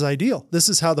mean, this is ideal. This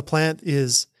is how the plant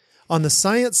is. On the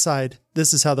science side,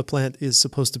 this is how the plant is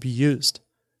supposed to be used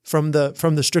from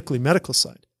the strictly medical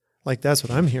side. Like that's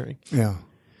what I'm hearing. Yeah.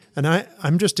 And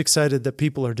I'm just excited that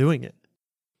people are doing it.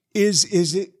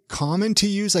 Is it common to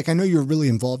use? Like I know you're really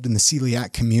involved in the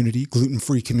celiac community,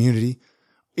 gluten-free community.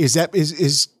 Is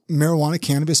marijuana,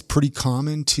 cannabis pretty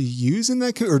common to use in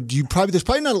that? Or there's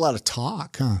probably not a lot of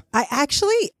talk, huh? I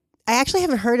actually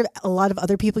haven't heard of a lot of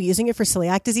other people using it for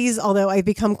celiac disease, although I've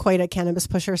become quite a cannabis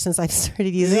pusher since I've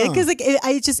started using it.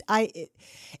 Because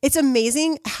it's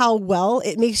amazing how well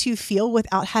it makes you feel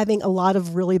without having a lot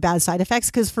of really bad side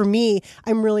effects. Because for me,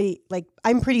 I'm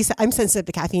sensitive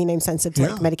to caffeine. I'm sensitive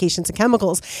to like medications and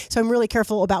chemicals. So I'm really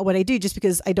careful about what I do just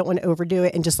because I don't want to overdo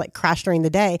it and just like crash during the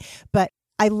day. But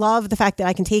I love the fact that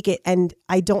I can take it and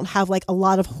I don't have like a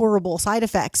lot of horrible side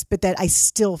effects, but that I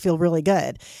still feel really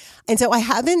good. And so I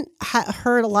haven't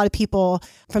heard a lot of people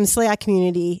from the celiac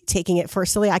community taking it for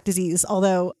celiac disease,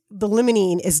 although the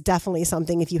limonene is definitely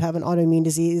something if you have an autoimmune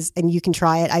disease and you can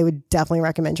try it. I would definitely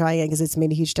recommend trying it because it's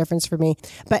made a huge difference for me.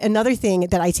 But another thing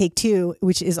that I take too,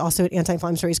 which is also an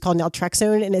anti-inflammatory, is called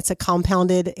naltrexone, and it's a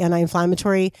compounded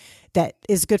anti-inflammatory that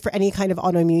is good for any kind of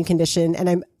autoimmune condition.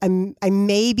 And I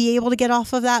may be able to get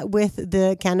off of that with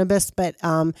the cannabis, but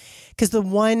because the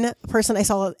one person I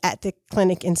saw at the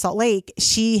clinic in Salt Lake,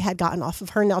 she had gotten off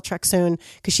of her naltrexone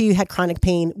because she had chronic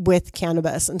pain with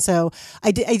cannabis. And so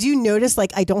I do notice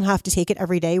like I don't have to take it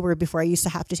every day, where before I used to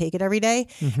have to take it every day.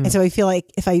 Mm-hmm. And so I feel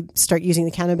like if I start using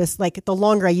the cannabis, like the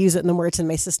longer I use it and the more it's in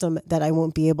my system, that I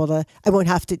won't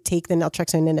have to take the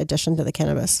naltrexone in addition to the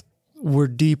cannabis. We're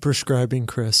de-prescribing,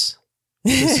 Chris.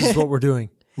 This is what we're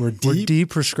doing. We're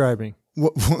de-prescribing.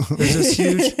 There's this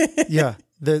huge,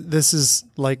 this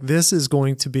is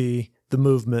going to be the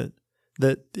movement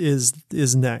that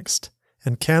is next.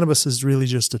 And cannabis is really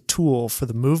just a tool for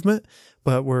the movement,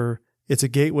 but it's a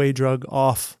gateway drug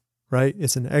off, right?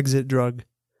 It's an exit drug.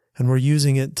 And we're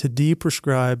using it to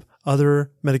de-prescribe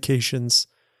other medications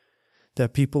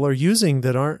that people are using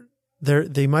that aren't there.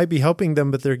 They might be helping them,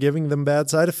 but they're giving them bad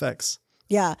side effects.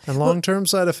 Yeah. And long-term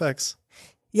side effects.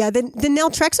 Yeah, the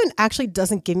naltrexone actually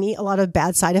doesn't give me a lot of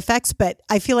bad side effects, but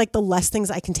I feel like the less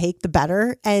things I can take, the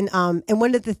better. And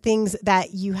one of the things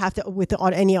that you have to with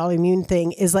any autoimmune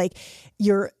thing is like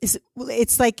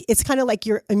it's kind of like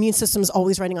your immune system is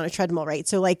always running on a treadmill, right?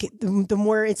 So like the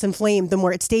more it's inflamed, the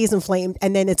more it stays inflamed,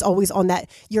 and then it's always on that.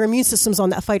 Your immune system's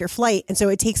on that fight or flight, and so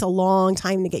it takes a long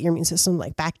time to get your immune system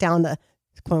like back down to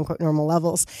quote unquote normal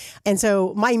levels. And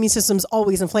so my immune system's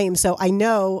always inflamed. So I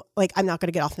know like I'm not going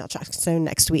to get off naltrexone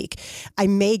next week. I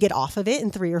may get off of it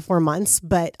in 3 or 4 months,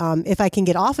 but if I can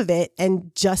get off of it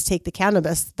and just take the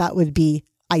cannabis, that would be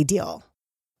ideal.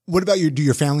 What about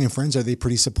your family and friends? Are they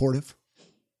pretty supportive?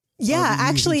 Yeah,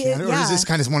 actually, or is this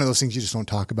kind of one of those things you just don't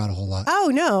talk about a whole lot?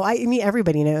 Oh no, I mean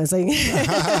everybody knows. Like,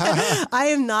 I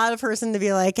am not a person to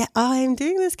be like, oh, I'm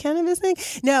doing this cannabis thing.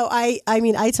 No, I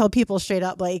mean I tell people straight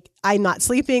up like I'm not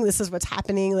sleeping. This is what's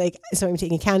happening. Like, so I'm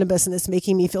taking cannabis, and it's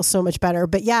making me feel so much better.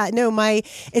 But yeah, no,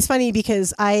 it's funny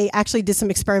because I actually did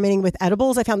some experimenting with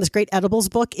edibles. I found this great edibles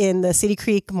book in the City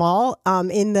Creek Mall. Oh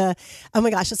my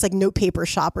gosh, it's like Note Paper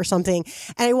Shop or something.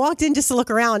 And I walked in just to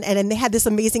look around, and then they had this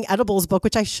amazing edibles book,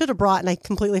 which I should have brought, and I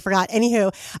completely forgot.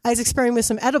 Anywho, I was experimenting with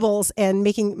some edibles and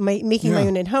making my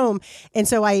own at home. And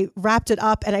so I wrapped it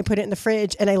up and I put it in the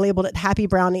fridge and I labeled it Happy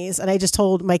Brownies. And I just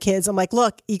told my kids, I'm like,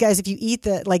 look, you guys, if you eat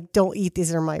don't eat,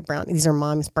 these are my brownies. These are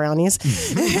mom's brownies.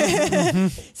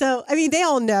 So, I mean, they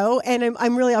all know. And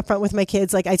I'm really upfront with my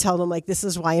kids. Like I tell them like, this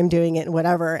is why I'm doing it and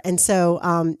whatever. And so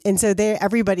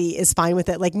everybody is fine with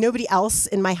it. Like nobody else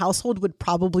in my household would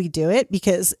probably do it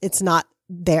because it's not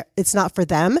for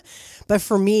them, but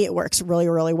for me it works really,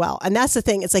 really well. And that's the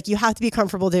thing. It's like you have to be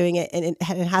comfortable doing it, and it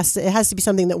has to be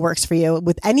something that works for you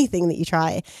with anything that you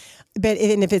try. But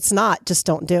if it's not, just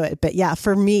don't do it. But yeah,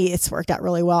 for me, it's worked out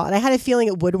really well. And I had a feeling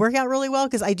it would work out really well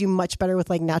because I do much better with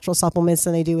like natural supplements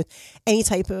than I do with any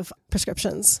type of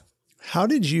prescriptions. How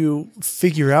did you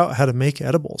figure out how to make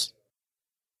edibles?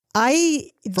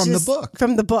 From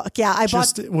the book. Yeah.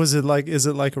 Is it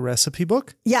like a recipe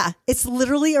book? Yeah. It's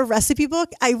literally a recipe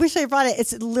book. I wish I brought it.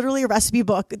 It's literally a recipe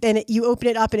book. Then you open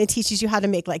it up and it teaches you how to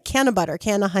make like can of butter,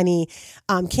 can of honey,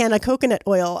 can of coconut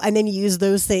oil. And then you use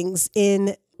those things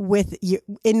in with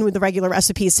the regular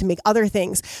recipes to make other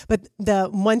things. But the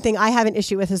one thing I have an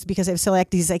issue with is because I have celiac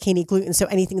disease, I can't eat gluten. So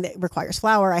anything that requires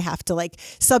flour, I have to like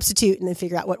substitute and then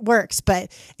figure out what works.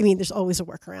 But I mean, there's always a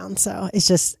workaround. So it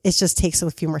just takes a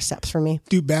few more steps for me.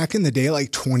 Dude, back in the day,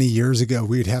 like 20 years ago,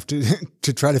 we'd have to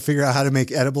try to figure out how to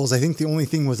make edibles. I think the only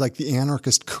thing was like the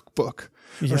anarchist cookbook.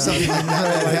 Yeah. Or something like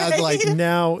that. It had like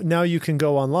now you can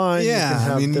go online.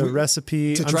 Yeah, you can have the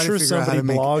recipe. To I'm try sure to figure out how somebody to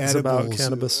make blogs edibles. about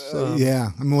cannabis.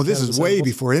 Yeah, I mean, well, this is way edibles.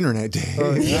 before internet day.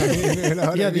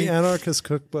 The anarchist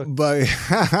cookbook. But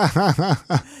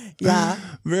yeah,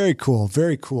 very cool,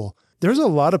 very cool. There's a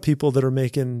lot of people that are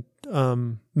making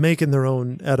their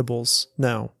own edibles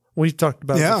now. We've talked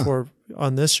about it before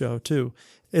on this show too.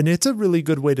 And it's a really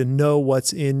good way to know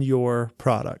what's in your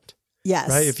product. Yes.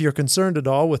 Right? If you're concerned at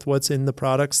all with what's in the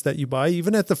products that you buy,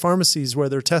 even at the pharmacies where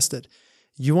they're tested,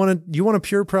 you want a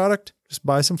pure product, just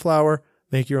buy some flower,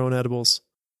 make your own edibles.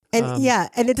 And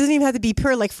and it doesn't even have to be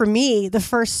pure. Like for me, the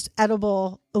first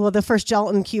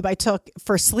gelatin cube I took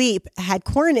for sleep had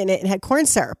corn in it and had corn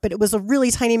syrup, but it was a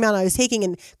really tiny amount I was taking.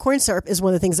 And corn syrup is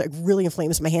one of the things that really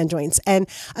inflames my hand joints. And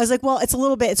I was like, well, it's a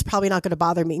little bit, it's probably not going to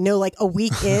bother me. No, like a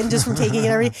week in just from taking it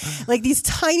everything, like these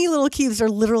tiny little cubes are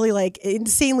literally like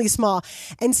insanely small.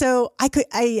 And so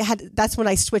that's when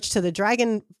I switched to the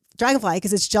Dragonfly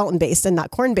because it's gelatin based and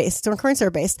not corn based or corn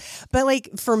syrup based. But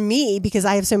like for me, because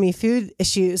I have so many food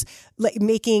issues, like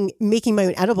making my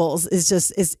own edibles is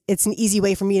it's an easy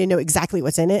way for me to know exactly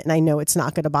what's in it. And I know it's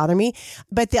not going to bother me.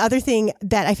 But the other thing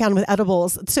that I found with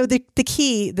edibles, so the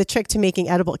trick to making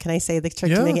edible, can I say the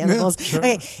trick to making edibles? Sure.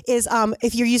 Okay. Is,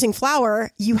 if you're using flour,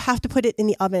 you have to put it in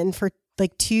the oven for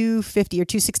like 250 or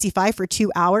 265 for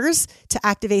 2 hours to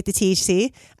activate the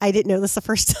THC. I didn't know this the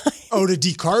first time. Oh, to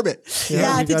decarb it.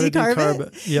 Yeah, to decarb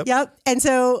it. Yep. And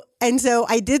so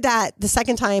I did that the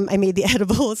second time I made the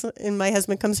edibles, and my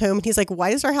husband comes home and he's like,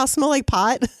 "Why does our house smell like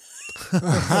pot?"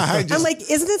 I'm like,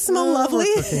 "Isn't it smell lovely?"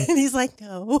 And he's like,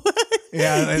 "No."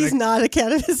 Yeah, he's not a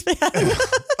cannabis fan.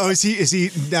 Oh, is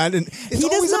he not? It's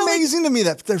always amazing to me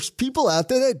that there's people out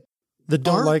there that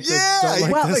don't like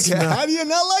this. How do you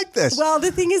not like this? Well,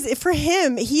 the thing is, for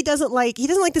him, he doesn't like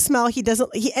the smell. He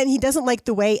doesn't like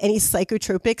the way any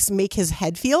psychotropics make his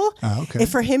head feel. Oh, okay. And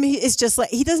for him, it's just like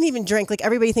he doesn't even drink. Like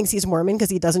everybody thinks he's Mormon because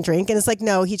he doesn't drink, and it's like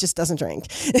no, he just doesn't drink.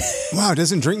 Wow,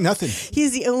 doesn't drink nothing.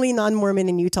 He's the only non-Mormon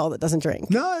in Utah that doesn't drink.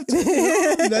 No,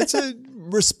 that's a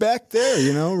respect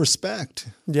there. Respect.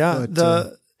 Yeah.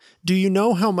 But, do you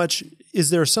know how much? Is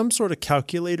there some sort of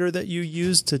calculator that you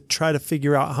use to try to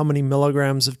figure out how many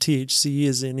milligrams of THC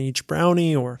is in each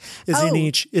brownie or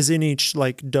is in each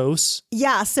like dose?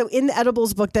 Yeah. So in the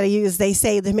edibles book that I use, they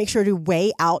say to make sure to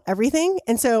weigh out everything.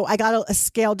 And so I got a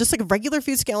scale, just like a regular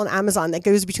food scale on Amazon that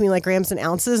goes between like grams and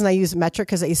ounces. And I use metric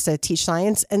because I used to teach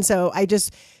science. And so I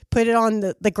just put it on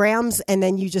the grams and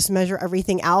then you just measure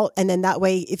everything out. And then that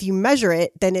way, if you measure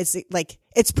it, then it's like,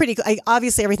 it's pretty,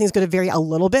 obviously everything's going to vary a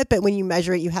little bit, but when you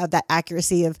measure it, you have that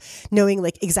accuracy of knowing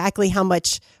like exactly how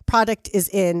much product is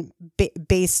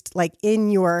based like in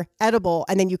your edible.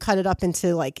 And then you cut it up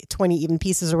into like 20 even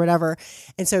pieces or whatever.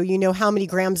 And so you know how many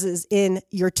grams is in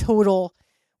your total,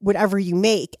 whatever you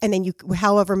make. And then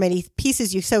however many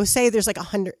pieces so say there's like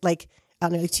 100, like, I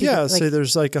don't know. Say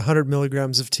there's like 100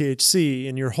 milligrams of THC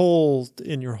in your whole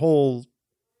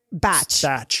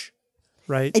batch,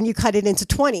 right? And you cut it into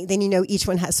 20, then you know each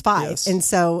one has 5. Yes. And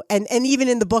so, and even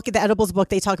in the book, the edibles book,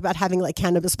 they talk about having like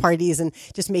cannabis parties and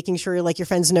just making sure like your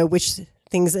friends know which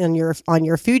things on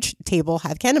your food table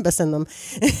have cannabis in them.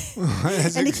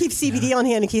 And to keep CBD on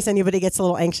hand in case anybody gets a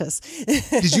little anxious.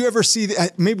 Did you ever see,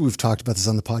 maybe we've talked about this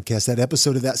on the podcast, that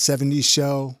episode of that 70s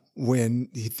show when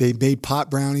they made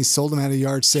pot brownies, sold them at a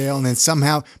yard sale, and then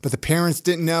somehow, but the parents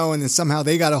didn't know, and then somehow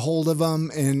they got a hold of them,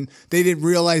 and they didn't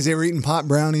realize they were eating pot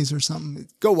brownies or something.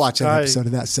 Go watch that episode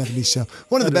of that 70s show.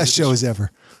 One of the best shows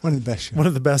ever. One of the best shows. One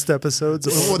of the best episodes.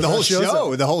 The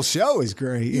whole show is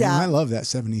great. Yeah, I love that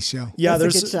 70s show. Yeah,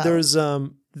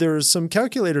 there's some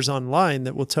calculators online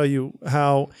that will tell you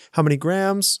how many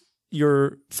grams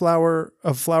your flour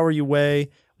you weigh,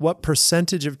 what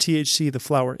percentage of THC the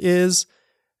flour is,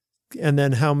 and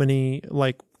then how many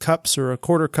like cups or a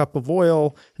quarter cup of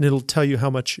oil, and it'll tell you how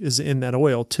much is in that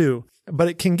oil too. But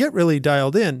it can get really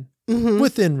dialed in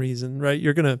within reason, right?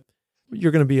 You're gonna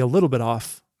be a little bit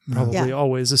off probably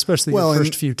always, especially the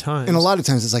first few times. And a lot of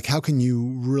times it's like, how do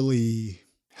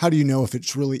you know if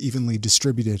it's really evenly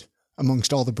distributed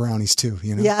amongst all the brownies too?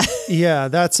 Yeah. Yeah.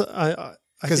 That's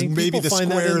because maybe the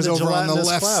squares over on the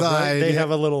left side, right?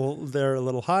 They're a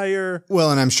little higher. Well,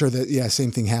 and I'm sure that,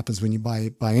 same thing happens when you buy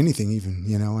anything even,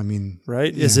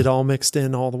 Right. Yeah. Is it all mixed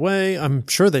in all the way? I'm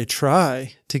sure they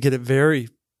try to get it very,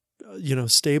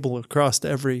 stable across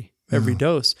every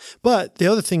dose. But the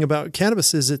other thing about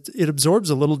cannabis is it absorbs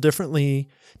a little differently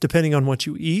depending on what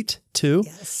you eat too.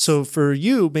 Yes. So for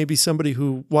you, maybe somebody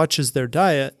who watches their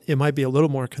diet, it might be a little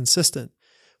more consistent.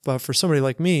 But for somebody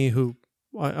like me who,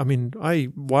 I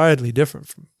widely different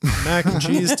from mac and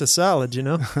cheese to salad,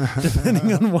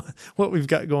 depending on what we've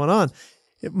got going on.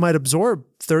 It might absorb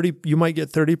 30, you might get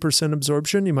 30%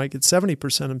 absorption, you might get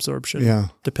 70% absorption,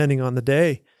 depending on the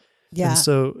day. Yeah. And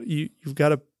so you've got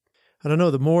to, I don't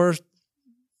know, the more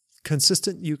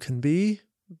consistent you can be,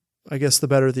 I guess the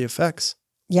better the effects.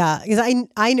 Yeah, because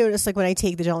I notice like when I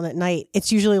take the gelatin at night,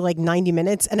 it's usually like 90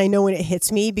 minutes, and I know when it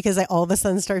hits me because I all of a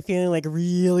sudden start feeling like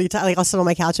really tired. Like I'll sit on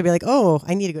my couch and be like, oh,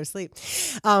 I need to go to sleep.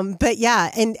 But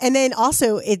yeah, and then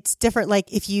also it's different.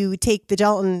 Like if you take the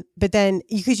gelatin, but then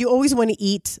because you always want to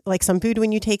eat like some food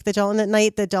when you take the gelatin at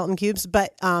night, the gelatin cubes.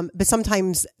 But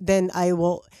sometimes then I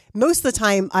will. Most of the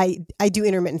time I do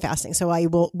intermittent fasting, so I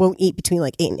won't eat between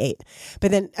like 8 and 8.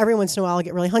 But then every once in a while I'll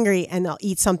get really hungry and I'll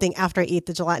eat something after I eat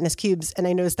the gelatinous cubes, and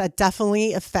I notice that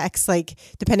definitely affects like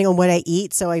depending on what I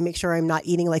eat. So I make sure I'm not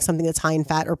eating like something that's high in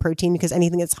fat or protein, because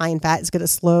anything that's high in fat is going to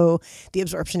slow the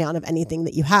absorption down of anything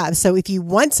that you have. So if you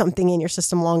want something in your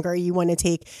system longer, you want to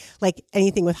take like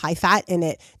anything with high fat in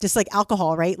it, just like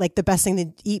alcohol, right? Like the best thing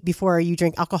to eat before you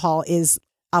drink alcohol is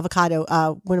avocado.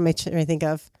 What am I trying to think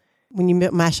of? When you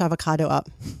mash avocado up.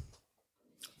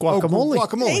 Guacamole.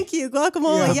 Guacamole. Thank you.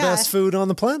 Guacamole. The yeah. best food on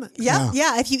the planet.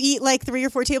 Yeah. If you eat like 3 or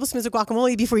 4 tablespoons of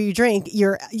guacamole before you drink,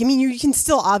 you can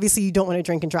still, obviously you don't want to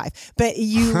drink and drive, but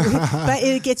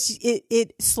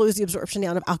it slows the absorption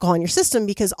down of alcohol in your system,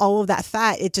 because all of that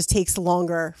fat, it just takes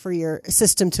longer for your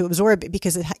system to absorb it,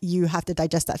 because you have to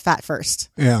digest that fat first.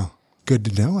 Yeah. Good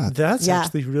to know. That's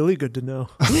actually really good to know.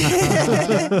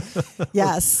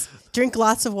 Yes. Drink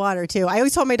lots of water too. I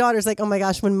always told my daughters, like, oh my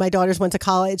gosh, when my daughters went to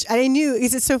college, and I knew,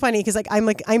 it's so funny because I'm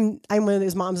one of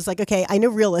those moms that's like, okay, I know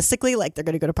realistically, like they're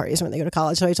going to go to parties when they go to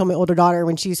college. So I told my older daughter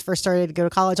when she first started to go to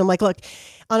college, I'm like, look,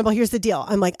 Annabelle, here's the deal.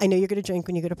 I'm like, I know you're going to drink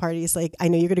when you go to parties. Like, I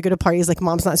know you're going to go to parties. Like,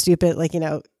 mom's not stupid. Like,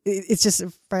 it's just a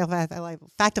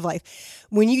fact of life.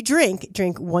 When you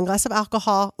drink 1 glass of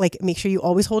alcohol. Like, make sure you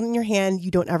always hold it in your hand.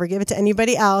 You don't ever give it to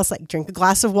anybody else. Like, drink a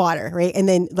glass of water, right? And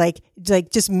then like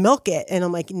just milk it. And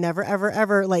I'm like, never, ever,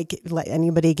 ever like let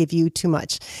anybody give you too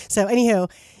much. So anyhow,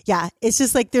 yeah, it's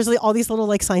just like there's like all these little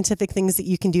like scientific things that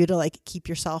you can do to like keep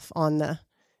yourself on the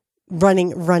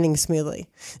running smoothly.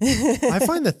 I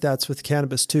find that's with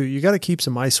cannabis too. You got to keep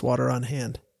some ice water on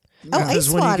hand. Oh, ice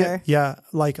water.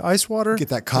 Like ice water. Get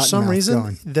that cotton for some mouth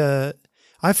reason going.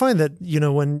 I find that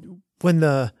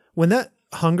when that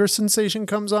hunger sensation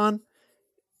comes on,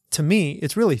 to me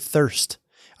it's really thirst.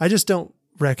 I just don't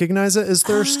recognize it as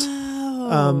thirst.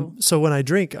 So when I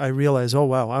drink, I realize, oh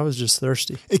wow, I was just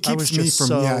thirsty. It keeps me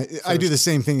from I do the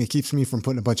same thing. It keeps me from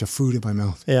putting a bunch of food in my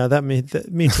mouth. Yeah, me too.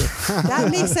 That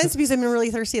makes sense, because I've been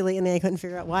really thirsty lately and I couldn't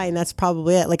figure out why, and that's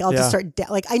probably it. Like I'll just start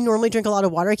like I normally drink a lot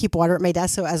of water. I keep water at my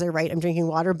desk, so as I write, I'm drinking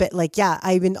water. But like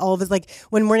I've been all of it. Like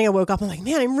one morning I woke up, I'm like,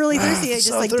 man, I'm really thirsty. I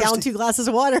just downed 2 glasses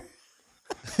of water.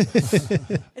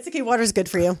 It's okay. Water's good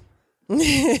for you.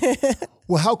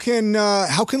 Well, how can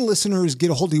listeners get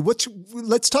a hold of you?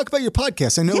 Let's talk about your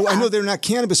podcast. I know they're not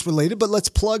cannabis related, but let's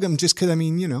plug them just because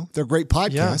they're great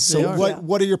podcasts. Yeah,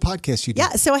 what are your podcasts you do? Yeah,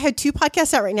 so I had 2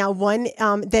 podcasts out right now. One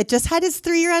that just had its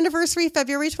 3-year anniversary,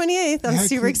 February 28th. I'm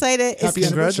super excited.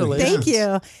 Congratulations. Thank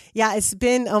you. Yeah, it's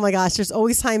been, oh my gosh, there's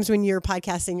always times when you're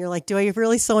podcasting, you're like, do I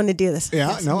really still want to do this? Yeah,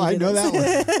 yes, no, I know that one.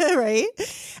 Right?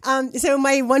 So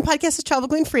my one podcast is Travel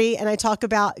Gluten Free, and I talk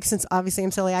about, since obviously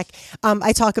I'm celiac,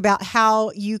 I talk about how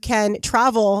you can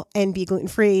travel and be gluten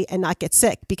free and not get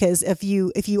sick. Because if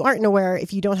you aren't aware,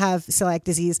 if you don't have celiac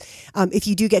disease, if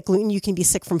you do get gluten, you can be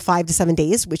sick from 5 to 7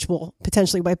 days, which will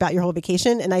potentially wipe out your whole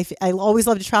vacation. And I always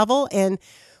love to travel, and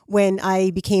when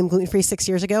I became gluten-free 6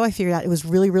 years ago, I figured out it was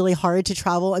really, really hard to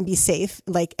travel and be safe,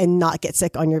 and not get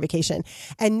sick on your vacation.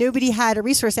 And nobody had a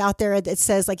resource out there that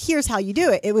says here's how you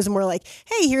do it. It was more like,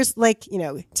 hey, here's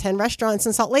 10 restaurants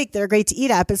in Salt Lake that are great to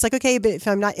eat at. But it's like, okay, but if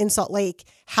I'm not in Salt Lake,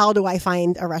 how do I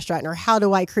find a restaurant, or how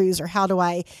do I cruise, or how do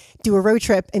I do a road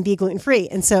trip and be gluten-free?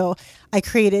 And so I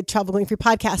created Travel Gluten Free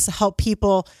Podcast to help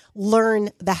people learn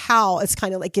the how. It's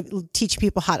kind of like teach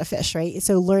people how to fish, right?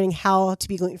 So learning how to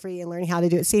be gluten-free and learning how to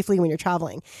do it safely when you're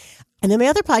traveling. And then my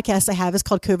other podcast I have is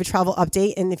called COVID Travel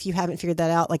Update. And if you haven't figured that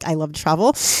out, I love to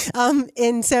travel.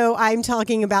 And so I'm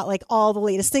talking about all the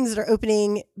latest things that are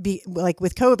opening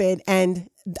with COVID. And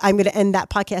I'm going to end that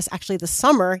podcast actually this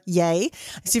summer. Yay.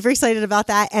 I'm super excited about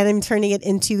that. And I'm turning it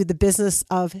into the business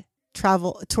of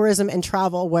tourism and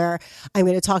travel, where I'm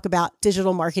going to talk about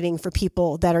digital marketing for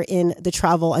people that are in the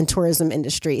travel and tourism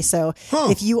industry. So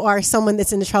if you are someone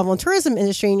that's in the travel and tourism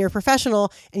industry and you're a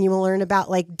professional and you will learn about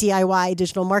DIY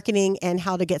digital marketing and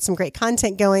how to get some great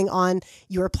content going on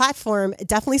your platform,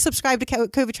 definitely subscribe to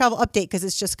COVID Travel Update, because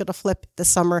it's just going to flip this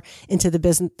summer into the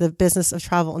business of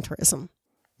travel and tourism.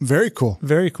 Very cool.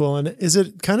 Very cool. And is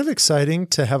it kind of exciting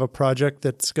to have a project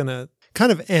that's going to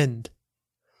kind of end?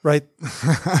 Right.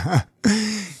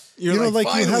 You're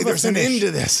finally, there's an end to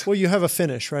this. Well, you have a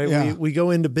finish, right? Yeah. We go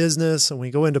into business and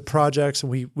we go into projects, and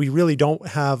we really don't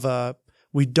have a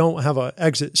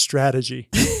exit strategy.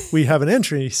 We have an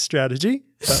entry strategy,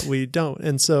 but we don't.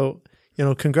 And so,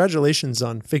 congratulations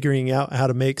on figuring out how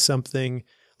to make something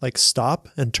like stop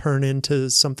and turn into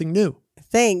something new.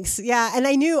 Thanks. Yeah. And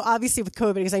I knew, obviously, with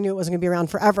COVID, because I knew it wasn't going to be around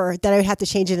forever, that I would have to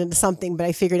change it into something, but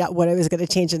I figured out what I was going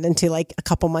to change it into like a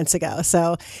couple months ago.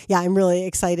 So yeah, I'm really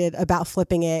excited about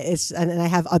flipping it. And I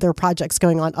have other projects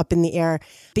going on up in the air.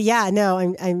 But yeah,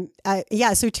 no,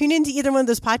 so tune into either one of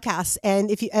those podcasts. And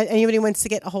if anybody wants to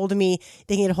get a hold of me,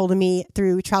 they can get a hold of me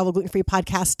through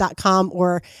travelglutenfreepodcast.com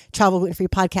or Travel Gluten Free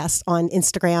Podcast on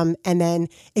Instagram. And then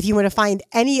if you want to find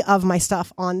any of my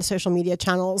stuff on the social media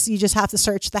channels, you just have to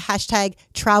search the hashtag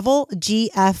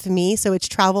TravelGFme. So it's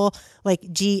travel like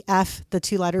GF, the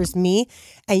 2 letters me.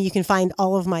 And you can find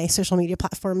all of my social media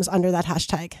platforms under that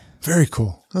hashtag. Very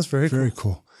cool. That's very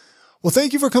cool. Well,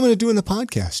 thank you for coming and doing the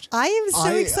podcast. I am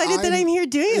so excited that I'm here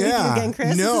doing it with you again,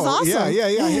 Chris. This is awesome.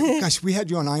 Yeah. Gosh, we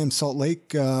had you on I Am Salt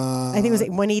Lake. I think it was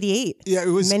 188. Yeah, it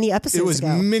was many episodes ago.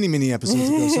 It was many episodes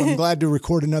ago. So I'm glad to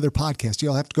record another podcast.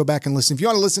 You'll have to go back and listen. If you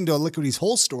want to listen to Elikqitie's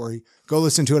whole story, go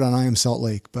listen to it on I Am Salt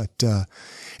Lake. But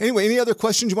anyway, any other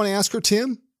questions you want to ask her,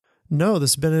 Tim? No,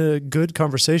 this has been a good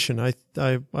conversation.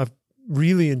 I've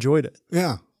really enjoyed it.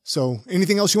 Yeah. So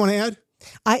anything else you want to add?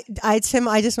 Tim,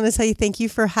 I just want to tell you thank you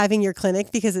for having your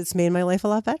clinic because it's made my life a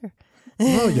lot better.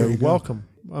 Oh, you're welcome.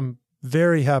 I'm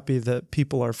very happy that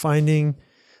people are finding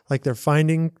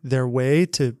their way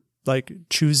to like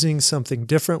choosing something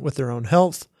different with their own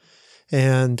health.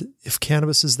 And if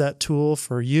cannabis is that tool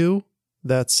for you,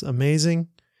 that's amazing.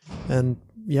 And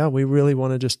yeah, we really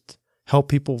want to just help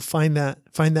people find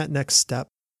that next step.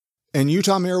 And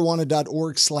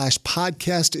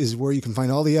utahmarijuana.org/podcast is where you can find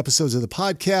all the episodes of the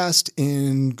podcast,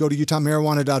 and go to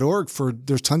utahmarijuana.org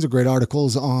there's tons of great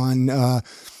articles on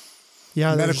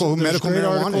medical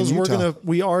marijuana in Utah.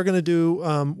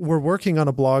 We're working on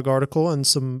a blog article and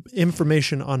some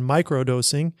information on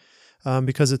microdosing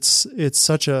because it's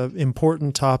such a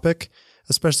important topic,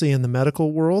 especially in the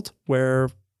medical world where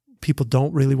people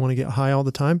don't really want to get high all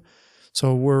the time.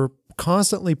 So we're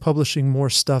constantly publishing more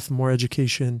stuff, more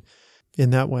education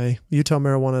in that way,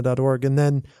 utahmarijuana.org. And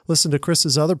then listen to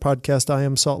Chris's other podcast, I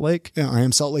Am Salt Lake. Yeah,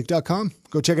 IamSaltLake.com.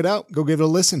 Go check it out. Go give it a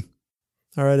listen.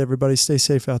 All right, everybody, stay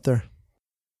safe out there.